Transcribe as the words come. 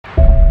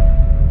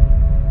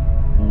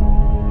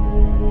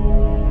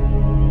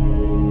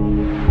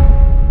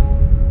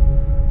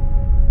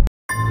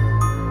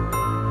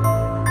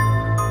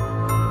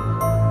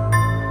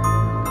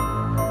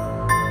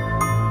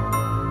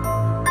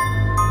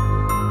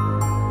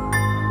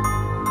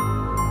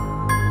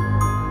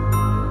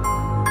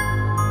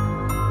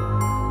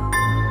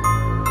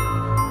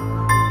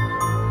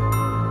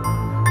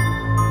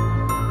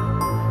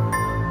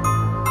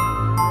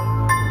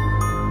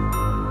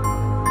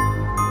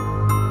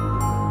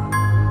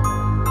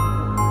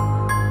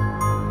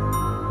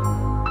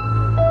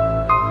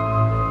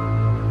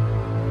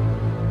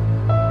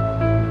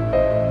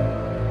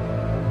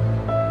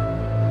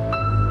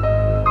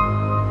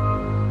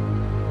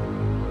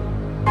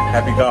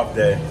Goth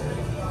day.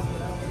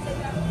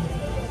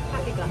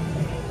 Happy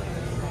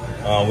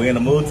Goth. We in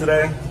the mood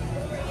today?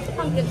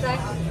 Pumpkin check.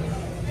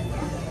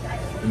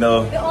 You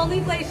know. The only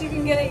place you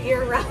can get it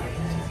year round.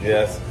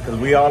 Yes, because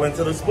we all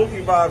into the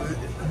spooky vibes.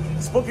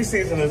 Spooky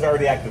season is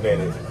already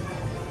activated.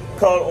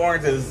 Code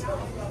Orange is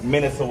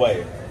minutes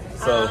away.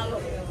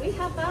 So we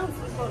have found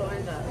some Code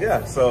Orange.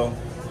 Yeah, so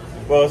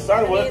well, it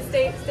started with.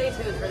 Stay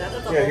tuned for that.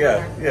 That's a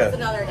yeah. It's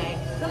another day.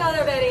 It's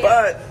another video.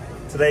 But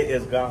today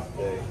is Goth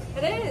day.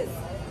 It is.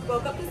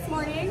 Woke up this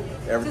morning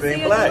everything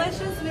to see black. a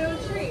delicious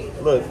new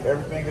treat. Look,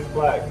 everything is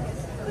black.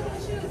 Look at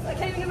the shoes. I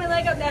can't even get my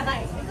leg up that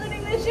high. Look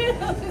at the shoes.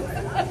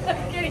 I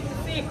can't even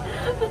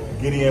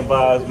see. Gideon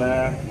vibes,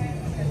 man.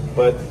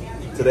 But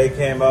today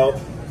came out.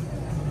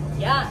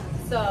 Yeah.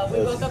 So we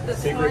woke up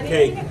this morning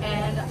cake.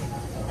 and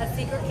a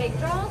secret cake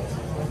dropped.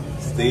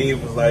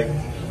 Steve was like,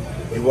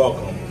 "You're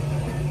welcome."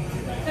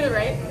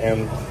 Right.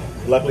 And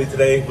luckily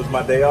today was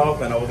my day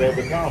off, and I was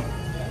able to come.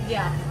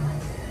 Yeah.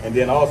 And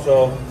then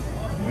also,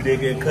 we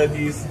did get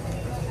cookies.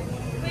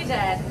 We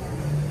did.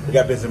 We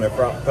got Benjamin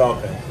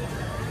Falcon.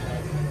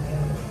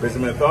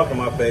 Benjamin Falcon,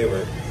 my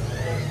favorite.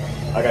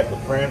 I got the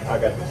print. I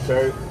got the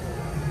shirt.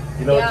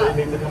 You know what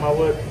they need to come out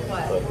with?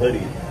 What? A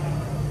hoodie.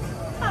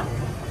 Huh.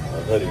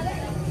 A hoodie.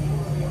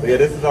 But yeah,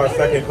 this is our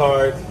second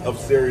card of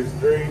Series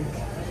 3.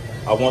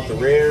 I want the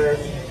rares.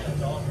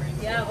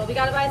 Yeah, well, we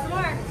gotta buy some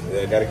more.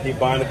 Yeah, gotta keep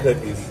buying the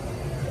cookies.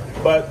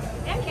 But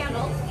and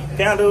candles.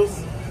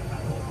 Candles.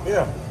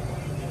 Yeah.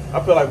 I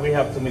feel like we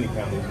have too many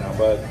candles now,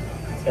 but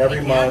every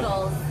month.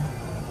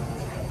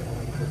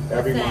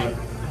 Every month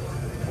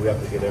we have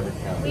to get every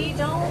candle. We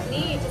don't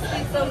need to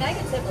speak so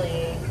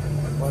negatively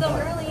so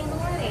early in the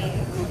morning.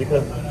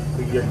 Because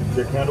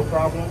your candle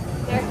problem?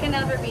 There can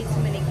never be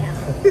too many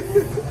candles.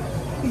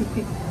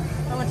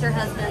 Don't let your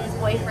husbands,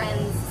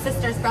 boyfriends,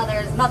 sisters,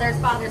 brothers, mothers,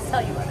 fathers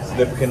tell you otherwise.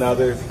 Significant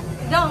others.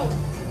 Don't.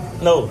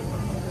 No.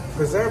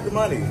 Preserve the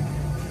money.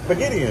 For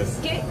Gideon's.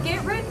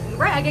 Get rid.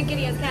 Right, I get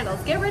Gideon's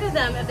candles. Get rid of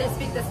them if they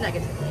speak this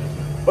negatively.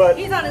 But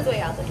he's on his way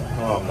out the door.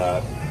 No, I'm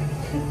not.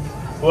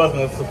 Who else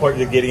gonna support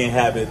your Gideon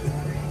habit?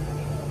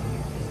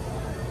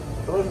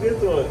 So let's get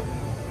to it.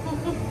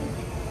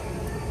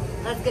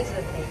 Let's get to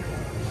the cake.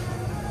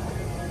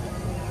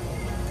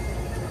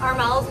 Our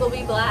mouths will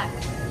be black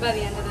by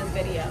the end of this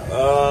video.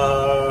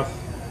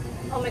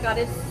 Oh my god,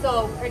 it's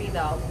so pretty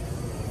though.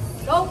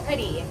 So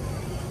pretty.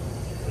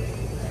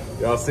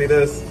 Y'all see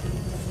this?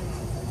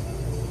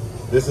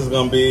 This is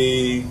gonna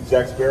be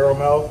Jack Sparrow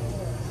mouth.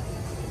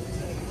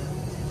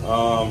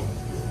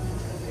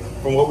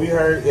 From what we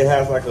heard, it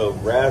has like a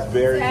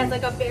raspberry. It has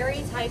like a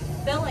berry type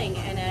filling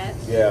in it.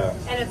 Yeah.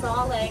 And it's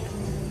all like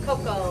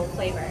cocoa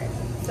flavored.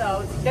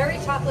 So it's very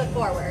chocolate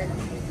forward,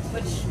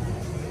 which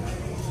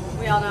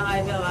we all know how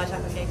I feel about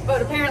chocolate cake.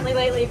 But apparently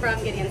lately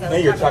from Gideon's.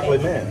 And you're a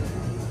chocolate man.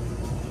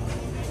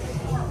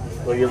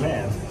 Well, you're a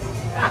man.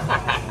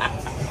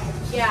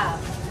 Yeah.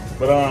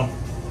 But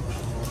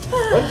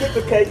let's get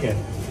the cake in.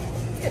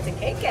 Let's get the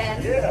cake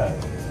in. Yeah.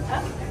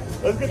 Huh?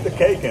 Let's get the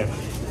cake in.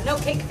 No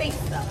cake face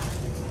though.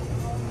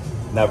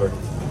 Never.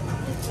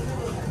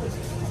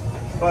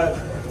 But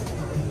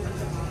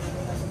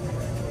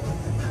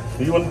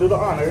do you want to do the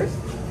honors?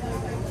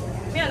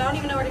 Man, I don't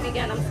even know where to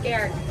begin. I'm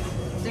scared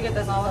to get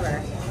this all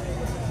over.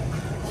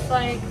 It's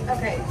like,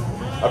 okay.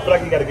 I feel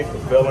like you got to get the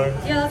filling.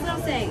 Yeah, that's what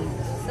I'm saying.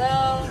 So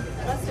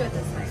let's do it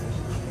this way.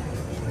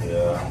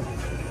 Yeah.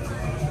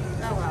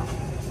 Oh wow.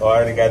 Oh, I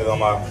already got it on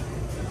my.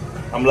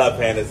 I'm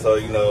left-handed, so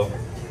you know.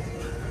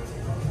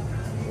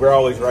 We're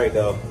always right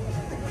though.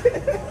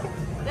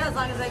 Yeah, as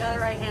long as I got a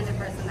right-handed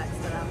person next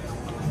to them.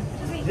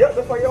 Just me. Yep,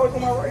 that's why you're always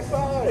on my right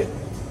side.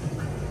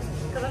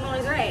 Because I'm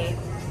always right.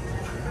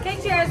 Okay,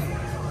 cheers.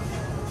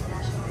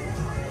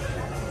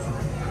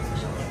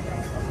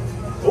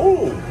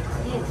 Ooh.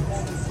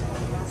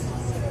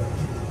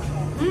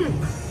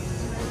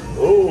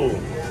 Ooh.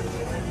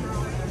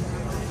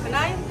 Can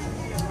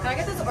I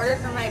get this ordered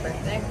for my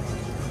birthday?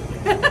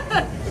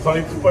 It's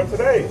only for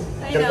today.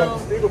 I Gotta know. talk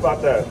to Steve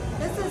about that.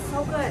 This is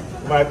so good.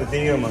 You might have to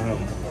DM him.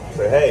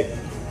 Say, hey.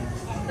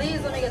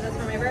 Please let me get this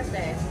for my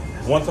birthday.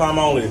 One time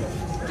only.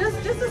 Just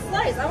a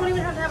slice. I won't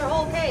even have to have a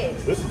whole cake.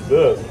 This is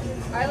good.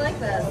 I like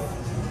this.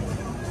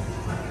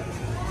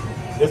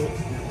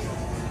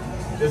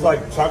 It's like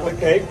chocolate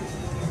cake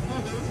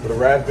with a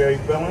raspberry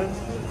filling.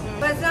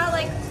 But it's not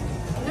like,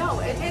 no,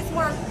 it tastes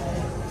more,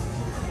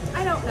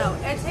 I don't know.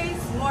 It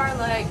tastes more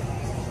like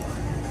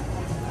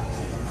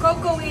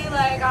cocoa-y,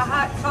 like a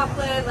hot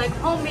chocolate, like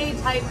homemade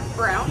type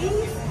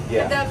brownies.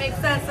 Yeah. If that makes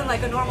sense, than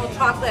like a normal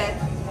chocolate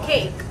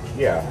cake.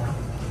 Yeah.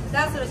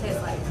 That's what it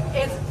tastes like.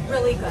 It's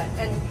really good.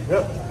 And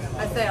Yep.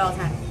 I say it all the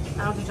time,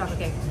 I don't do chocolate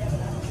cake.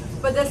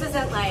 But this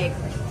isn't like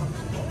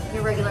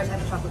your regular type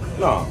of chocolate cake.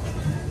 No.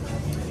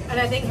 And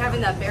I think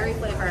having that berry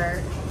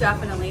flavor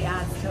definitely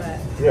adds to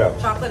it. Yeah.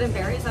 Chocolate and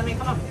berries, I mean,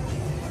 come on.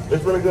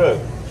 It's really good.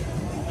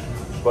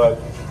 But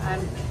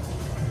I'm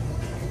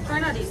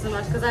trying not to eat so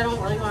much because I don't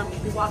really want to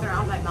be walking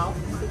around with my mouth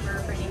super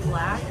freaking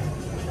black.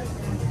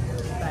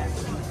 But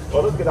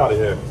well, let's get out of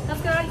here.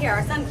 let's get out of here.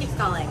 Our son keeps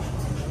calling.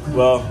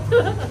 Well,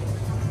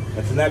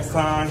 Until next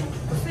time,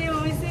 We'll see you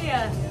when we see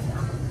ya.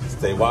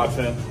 stay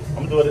watching.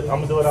 I'm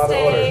gonna do it out of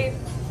order.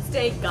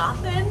 Stay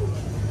gothin'.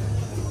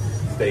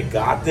 Stay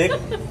gothic.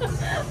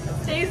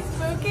 Stay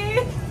spooky.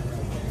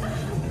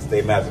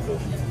 Stay magical.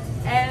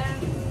 And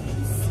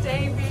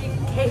stay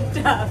being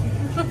caked up.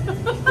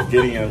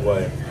 Gideon's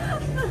way.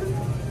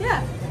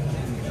 Yeah.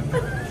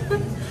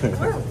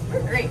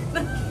 We're great.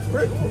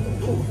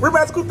 We're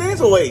magical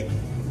things away.